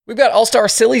We've got All-Star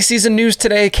Silly Season news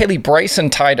today. Kaylee Bryson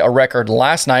tied a record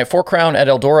last night. Four Crown at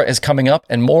Eldora is coming up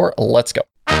and more. Let's go.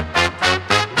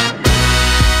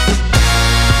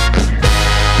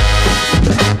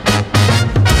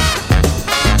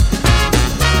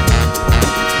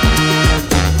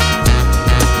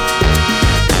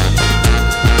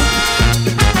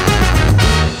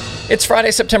 It's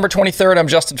Friday, September 23rd. I'm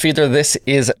Justin Fiedler. This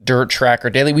is Dirt Tracker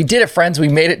Daily. We did it, friends. We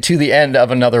made it to the end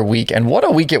of another week. And what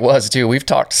a week it was, too. We've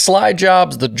talked slide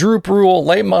jobs, the droop rule,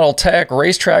 late model tech,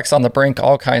 racetracks on the brink,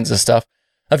 all kinds of stuff.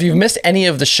 If you've missed any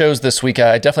of the shows this week,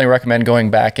 I definitely recommend going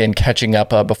back and catching up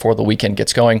before the weekend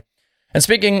gets going. And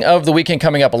speaking of the weekend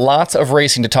coming up, lots of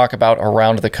racing to talk about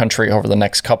around the country over the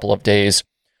next couple of days.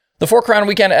 The Four Crown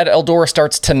weekend at Eldora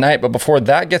starts tonight, but before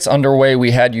that gets underway,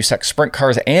 we had USAC Sprint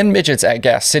Cars and Midgets at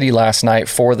Gas City last night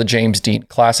for the James Dean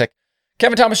Classic.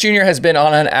 Kevin Thomas Jr. has been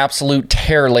on an absolute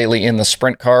tear lately in the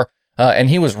sprint car, and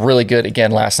he was really good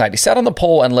again last night. He sat on the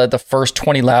pole and led the first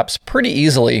 20 laps pretty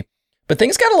easily, but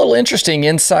things got a little interesting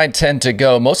inside 10 to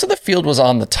go. Most of the field was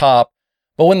on the top,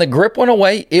 but when the grip went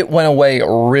away, it went away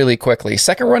really quickly.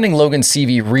 Second running Logan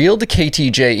Seavey reeled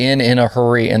KTJ in a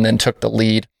hurry and then took the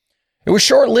lead. It was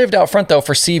short-lived out front, though,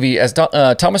 for Seavey as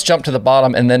Thomas jumped to the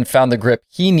bottom and then found the grip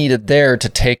he needed there to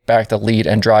take back the lead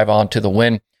and drive on to the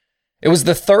win. It was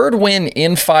the third win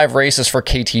in 5 races for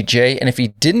KTJ, and if he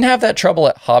didn't have that trouble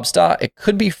at Hobstadt, it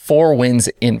could be 4 wins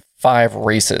in 5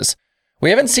 races.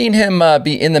 We haven't seen him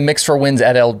be in the mix for wins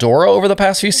at Eldora over the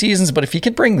past few seasons, but if he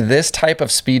could bring this type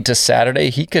of speed to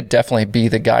Saturday, he could definitely be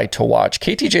the guy to watch.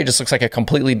 KTJ just looks like a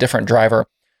completely different driver.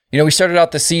 You know, we started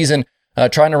out the season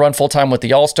trying to run full-time with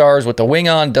the All-Stars with the wing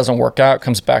on, doesn't work out,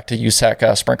 comes back to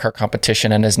USAC sprint car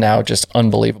competition and is now just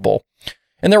unbelievable.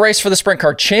 In the race for the Sprint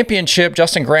Car Championship,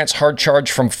 Justin Grant's hard charge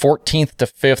from 14th to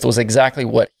 5th was exactly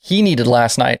what he needed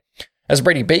last night, as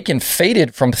Brady Bacon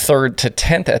faded from 3rd to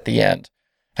 10th at the end.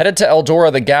 Headed to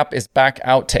Eldora, the gap is back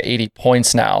out to 80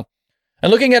 points now. And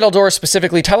looking at Eldora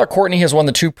specifically, Tyler Courtney has won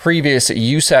the 2 previous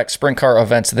USAC sprint car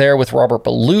events there, with Robert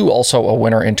Ballou also a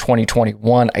winner in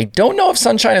 2021. I don't know if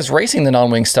Sunshine is racing the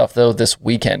non-wing stuff, though, this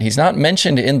weekend. He's not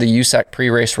mentioned in the USAC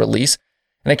pre-race release,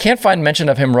 and I can't find mention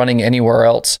of him running anywhere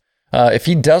else. If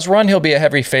he does run, he'll be a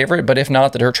heavy favorite, but if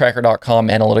not, the DirtTracker.com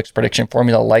analytics prediction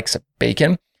formula likes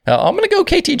Bacon. I'm going to go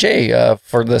KTJ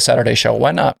for the Saturday show.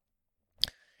 Why not?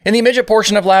 In the midget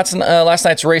portion of last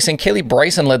night's racing, Kaylee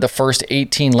Bryson led the first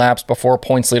 18 laps before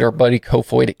points leader Buddy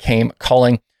Kofoid came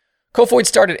calling. Kofoid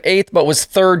started 8th, but was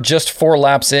 3rd just 4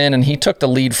 laps in, and he took the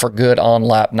lead for good on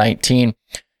lap 19.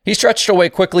 He stretched away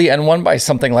quickly and won by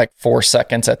something like 4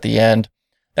 seconds at the end.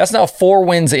 That's now 4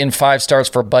 wins in 5 starts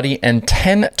for Buddy and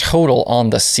 10 total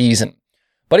on the season.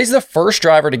 Buddy's the first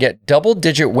driver to get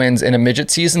double-digit wins in a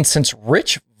midget season since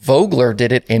Rich Vogler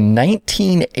did it in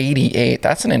 1988.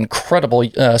 That's an incredible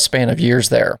span of years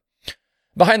there.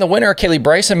 Behind the winner, Kaylee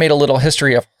Bryson made a little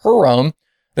history of her own.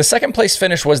 The second place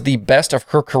finish was the best of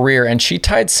her career, and she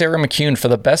tied Sarah McCune for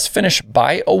the best finish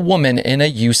by a woman in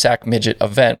a USAC midget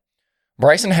event.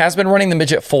 Bryson has been running the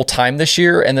midget full-time this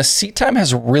year, and the seat time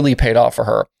has really paid off for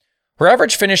her. Her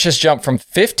average finish has jumped from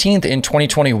 15th in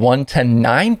 2021 to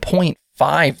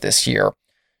 9.5 this year.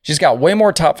 She's got way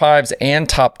more top 5s and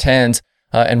top 10s,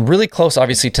 and really close,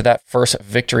 obviously, to that first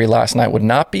victory last night. Would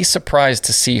not be surprised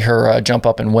to see her jump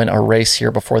up and win a race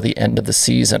here before the end of the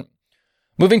season.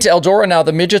 Moving to Eldora now,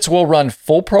 the midgets will run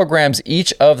full programs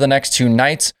each of the next 2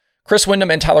 nights. Chris Windham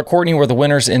and Tyler Courtney were the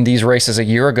winners in these races a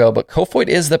year ago, but Kofoid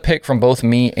is the pick from both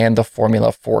me and the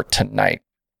formula for tonight.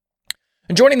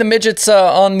 And joining the midgets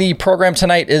on the program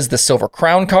tonight is the Silver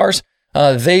Crown cars.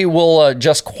 They will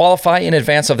just qualify in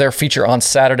advance of their feature on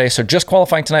Saturday. So just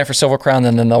qualifying tonight for Silver Crown,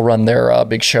 and then they'll run their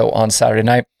big show on Saturday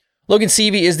night. Logan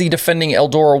Seavey is the defending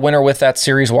Eldora winner with that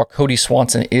series, while Cody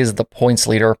Swanson is the points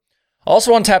leader.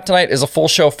 Also on tap tonight is a full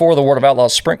show for the World of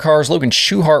Outlaws sprint cars. Logan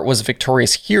Schuchart was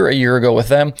victorious here a year ago with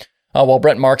them, while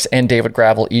Brent Marks and David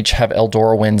Gravel each have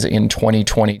Eldora wins in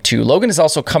 2022. Logan is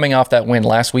also coming off that win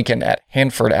last weekend at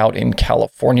Hanford out in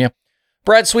California.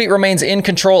 Brad Sweet remains in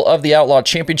control of the Outlaw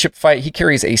Championship fight. He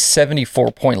carries a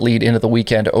 74-point lead into the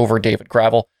weekend over David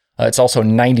Gravel. It's also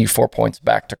 94 points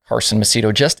back to Carson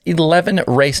Macedo. Just 11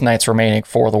 race nights remaining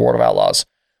for the World of Outlaws.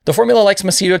 The formula likes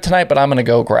Macedo tonight, but I'm going to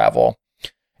go Gravel.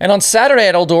 And on Saturday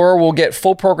at Eldora, we'll get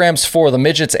full programs for the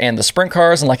midgets and the sprint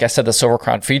cars, and like I said, the Silver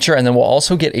Crown feature, and then we'll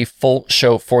also get a full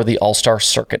show for the All-Star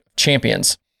Circuit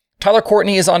Champions. Tyler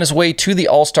Courtney is on his way to the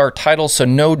All-Star title, so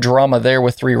no drama there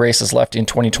with 3 races left in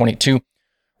 2022.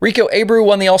 Rico Abreu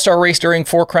won the All-Star race during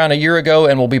Four Crown a year ago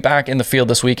and will be back in the field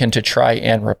this weekend to try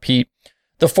and repeat.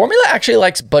 The formula actually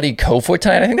likes Buddy Kofoid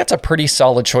tonight. I think that's a pretty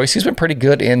solid choice. He's been pretty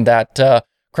good in that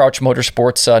Crouch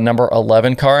Motorsports number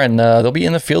 11 car, and they'll be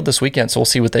in the field this weekend, so we'll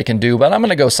see what they can do. But I'm going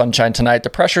to go Sunshine tonight. The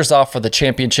pressure's off for the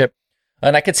championship,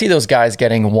 and I could see those guys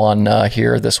getting one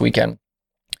here this weekend.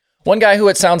 One guy who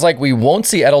it sounds like we won't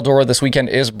see at Eldora this weekend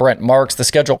is Brent Marks. The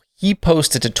schedule he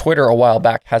posted to Twitter a while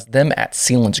back has them at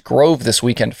Selinsgrove this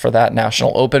weekend for that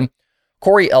National Open.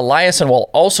 Corey Eliason will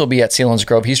also be at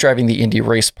Selinsgrove. He's driving the Indy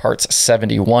Race Parts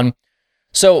 71.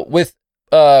 So with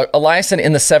Eliason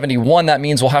in the 71, that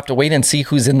means we'll have to wait and see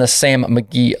who's in the Sam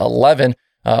McGee 11.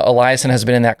 Eliason has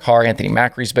been in that car. Anthony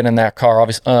Macri's been in that car.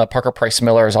 Parker Price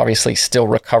Miller is obviously still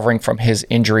recovering from his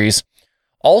injuries.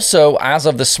 Also, as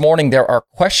of this morning, there are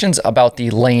questions about the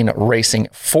Lane Racing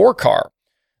 4 car.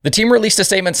 The team released a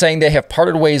statement saying they have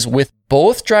parted ways with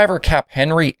both driver Cap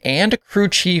Henry and crew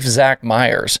chief Zach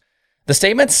Myers. The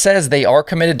statement says they are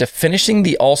committed to finishing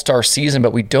the All-Star season,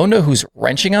 but we don't know who's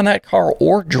wrenching on that car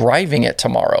or driving it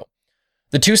tomorrow.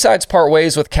 The two sides part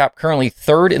ways with Cap currently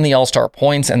third in the All-Star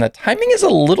points, and the timing is a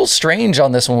little strange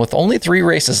on this one with only 3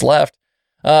 races left.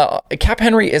 Cap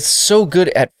Henry is so good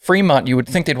at Fremont, you would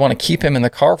think they'd want to keep him in the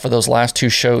car for those last 2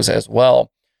 shows as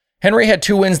well. Henry had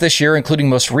 2 wins this year, including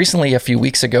most recently a few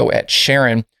weeks ago at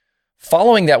Sharon.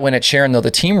 Following that win at Sharon, though,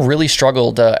 the team really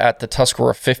struggled at the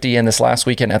Tuscarora 50 and this last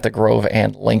weekend at the Grove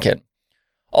and Lincoln.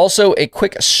 Also, a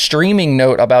quick streaming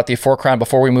note about the 4 Crown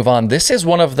before we move on. This is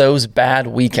one of those bad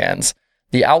weekends.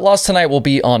 The Outlaws tonight will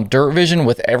be on Dirt Vision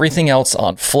with everything else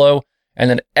on Flow. And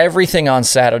then everything on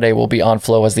Saturday will be on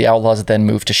Flow as the Outlaws then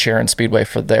move to Sharon Speedway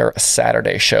for their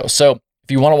Saturday show. So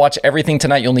if you want to watch everything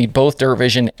tonight, you'll need both Dirt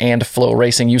Vision and Flow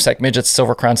Racing. USAC Midgets,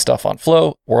 Silver Crown stuff on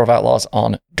Flow, World of Outlaws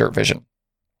on Dirt Vision.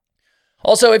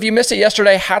 Also, if you missed it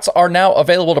yesterday, hats are now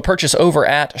available to purchase over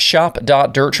at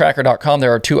shop.dirttracker.com.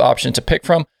 There are 2 options to pick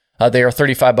from. They are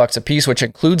 $35 a piece, which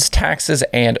includes taxes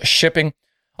and shipping.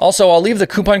 Also, I'll leave the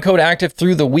coupon code active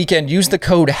through the weekend. Use the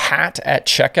code HAT at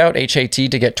checkout, H-A-T,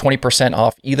 to get 20%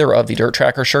 off either of the Dirt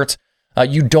Tracker shirts.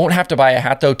 You don't have to buy a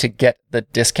hat, though, to get the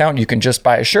discount. You can just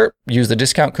buy a shirt, use the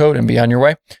discount code, and be on your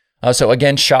way. So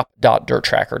again,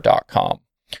 shop.dirttracker.com.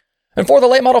 And for the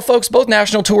late model folks, both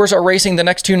national tours are racing the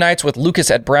next 2 nights with Lucas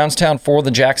at Brownstown for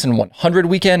the Jackson 100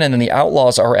 weekend, and then the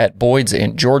Outlaws are at Boyd's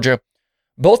in Georgia.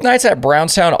 Both nights at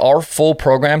Brownstown are full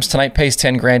programs. Tonight pays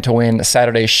 $10,000 to win.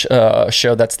 Saturday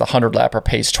show, that's the 100 lapper,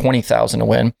 pays $20,000 to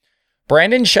win.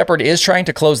 Brandon Shepard is trying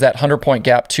to close that 100-point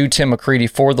gap to Tim McCready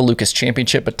for the Lucas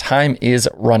Championship, but time is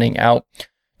running out.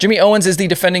 Jimmy Owens is the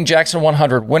defending Jackson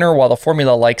 100 winner, while the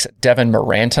formula likes Devin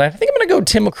Moran tonight. I think I'm going to go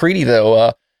Tim McCready,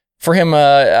 though. For him,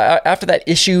 after that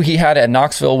issue he had at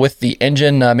Knoxville with the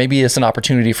engine, maybe it's an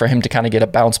opportunity for him to kind of get a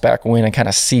bounce-back win and kind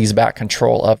of seize back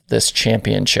control of this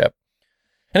championship.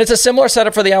 And it's a similar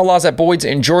setup for the Outlaws at Boyd's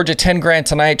in Georgia. $10,000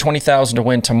 tonight, $20,000 to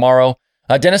win tomorrow.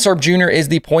 Dennis Orb Jr. is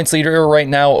the points leader right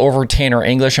now over Tanner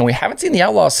English, and we haven't seen the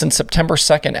Outlaws since September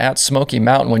 2nd at Smoky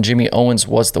Mountain when Jimmy Owens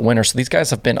was the winner. So these guys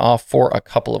have been off for a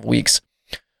couple of weeks.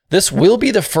 This will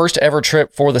be the first ever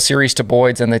trip for the series to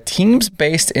Boyd's, and the teams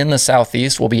based in the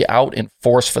Southeast will be out in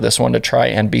force for this one to try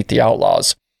and beat the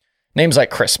Outlaws. Names like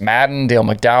Chris Madden, Dale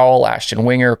McDowell, Ashton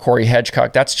Winger, Corey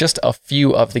Hedgecock, that's just a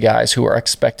few of the guys who are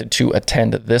expected to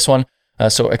attend this one.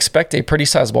 So expect a pretty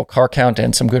sizable car count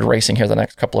and some good racing here the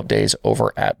next couple of days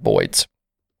over at Boyd's.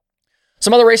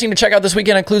 Some other racing to check out this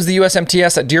weekend includes the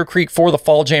USMTS at Deer Creek for the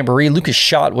Fall Jamboree. Lucas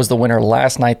Schott was the winner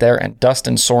last night there, and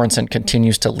Dustin Sorensen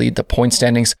continues to lead the point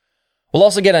standings. We'll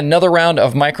also get another round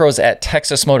of micros at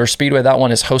Texas Motor Speedway. That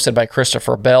one is hosted by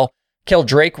Christopher Bell. Kel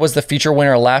Drake was the feature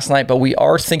winner last night, but we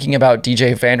are thinking about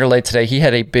DJ Vanderlei today. He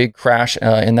had a big crash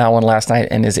in that one last night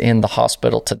and is in the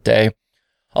hospital today.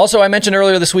 Also, I mentioned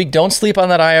earlier this week, don't sleep on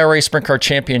that IRA Sprint Car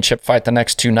Championship fight the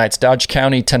next 2 nights. Dodge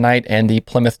County tonight and the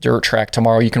Plymouth Dirt Track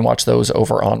tomorrow. You can watch those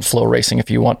over on Flow Racing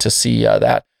if you want to see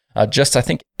that. Just, I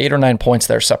think, 8 or 9 points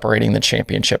there separating the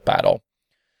championship battle.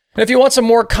 And if you want some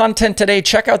more content today,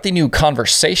 check out the new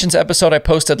Conversations episode I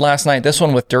posted last night. This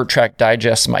one with Dirt Track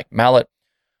Digest's Mike Mallett.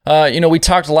 We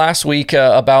talked last week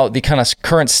about the kind of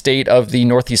current state of the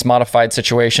Northeast Modified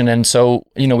situation. And so,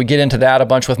 we get into that a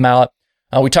bunch with Mallett.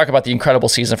 We talk about the incredible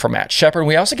season for Matt Shepard.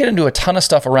 We also get into a ton of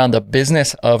stuff around the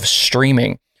business of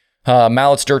streaming.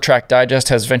 Mallett's Dirt Track Digest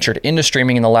has ventured into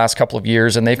streaming in the last couple of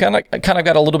years, and they've kind of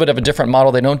got a little bit of a different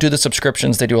model. They don't do the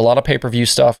subscriptions. They do a lot of pay-per-view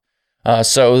stuff.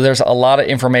 So there's a lot of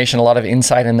information, a lot of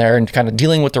insight in there, and kind of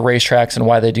dealing with the racetracks and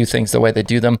why they do things the way they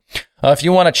do them. If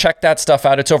you want to check that stuff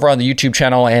out, it's over on the YouTube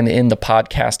channel and in the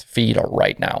podcast feed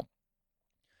right now.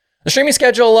 The streaming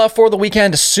schedule for the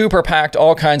weekend is super packed.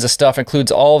 All kinds of stuff,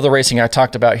 includes all of the racing I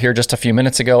talked about here just a few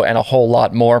minutes ago and a whole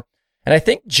lot more. And I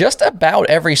think just about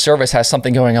every service has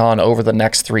something going on over the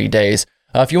next 3 days.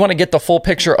 If you want to get the full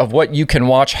picture of what you can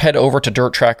watch, head over to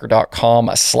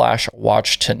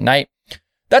dirttracker.com/watch tonight.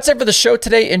 That's it for the show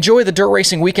today. Enjoy the dirt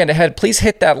racing weekend ahead. Please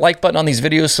hit that like button on these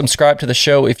videos. Subscribe to the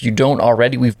show if you don't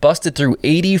already. We've busted through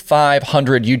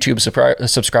 8,500 YouTube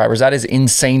subscribers. That is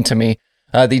insane to me.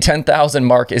 The 10,000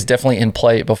 mark is definitely in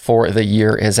play before the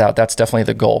year is out. That's definitely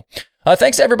the goal.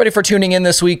 Thanks to everybody for tuning in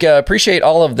this week. Appreciate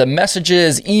all of the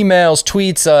messages, emails,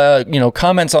 tweets,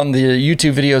 comments on the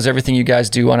YouTube videos, everything you guys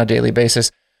do on a daily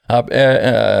basis.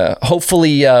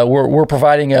 Hopefully, we're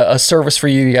providing a service for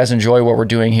you. You guys enjoy what we're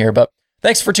doing here. But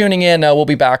thanks for tuning in. We'll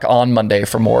be back on Monday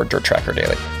for more Dirt Tracker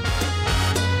Daily.